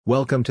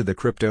Welcome to the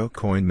Crypto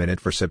Coin Minute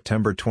for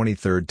September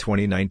 23,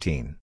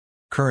 2019.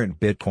 Current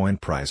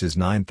Bitcoin price is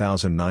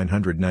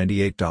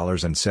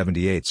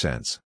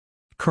 $9,998.78.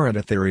 Current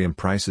Ethereum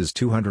price is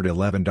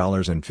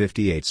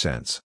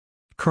 $211.58.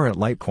 Current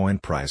Litecoin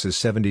price is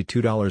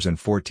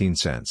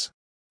 $72.14.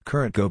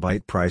 Current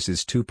GoByte price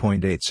is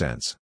 2.8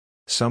 cents.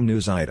 Some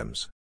news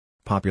items.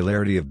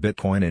 Popularity of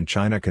Bitcoin in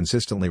China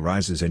consistently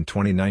rises in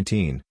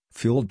 2019,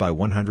 fueled by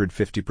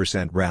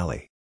 150%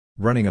 rally.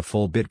 Running a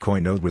full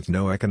Bitcoin node with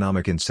no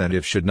economic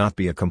incentive should not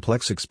be a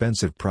complex,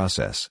 expensive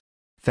process.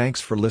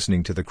 Thanks for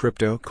listening to the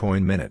Crypto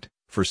Coin Minute.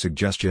 For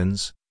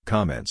suggestions,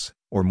 comments,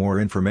 or more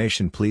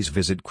information, please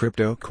visit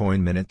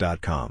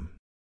CryptoCoinMinute.com.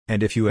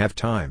 And if you have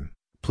time,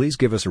 please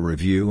give us a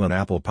review on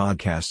Apple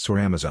Podcasts or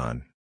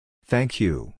Amazon. Thank you.